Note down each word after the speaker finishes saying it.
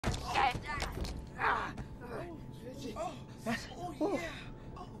Dad. Oh, yeah.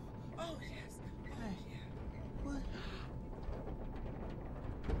 Oh, yes. What?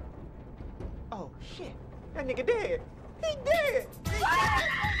 Oh, shit. That nigga dead. He dead.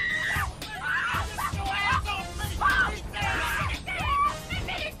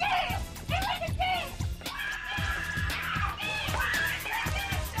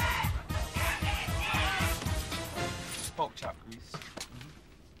 Pork chop grease.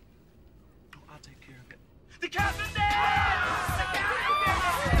 I'll take care of it. The captain dead!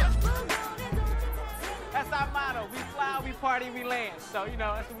 That's our motto. We fly, we party, we land. So, you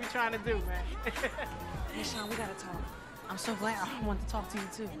know, that's what we're trying to do, man. Nashawn, we gotta talk. I'm so glad I want to talk to you,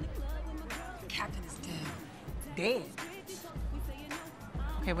 too. The captain is dead. Dead?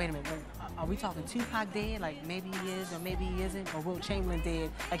 Okay, wait a minute. Are we talking Tupac dead, like maybe he is or maybe he isn't? Or Will Chamberlain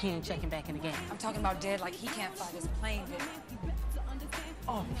dead, like he ain't checking back in the game? I'm talking about dead like he can't fly this plane, baby.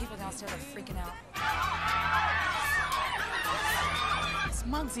 Oh, people downstairs are freaking out. It's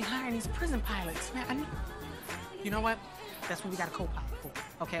Muggsey hiring these prison pilots, man. You know what? That's what we got a co-pilot for.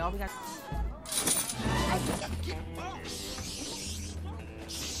 Okay, all we got...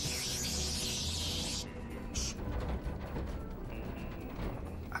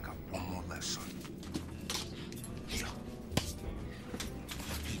 I got one more left, son. Here.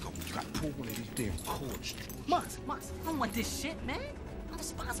 Here you go. You gotta pull one of these damn cords. Muggs, I don't want this shit, man. I'm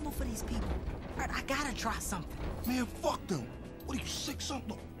responsible for these people. All right, I gotta try something. Man, fuck them. What are you, sick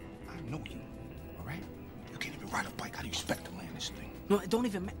something? I know you, all right? You can't even ride a bike. How do you expect to land this thing? No, it don't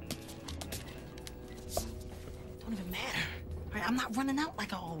even matter. Don't even matter. All right, I'm not running out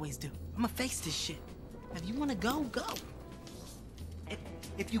like I always do. I'm gonna face this shit. If you wanna go, go.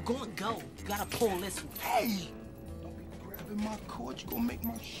 If you gonna go, you gotta pull this one. Hey! Don't be grabbing my cord. You gonna make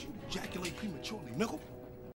my shoe ejaculate prematurely, nigga.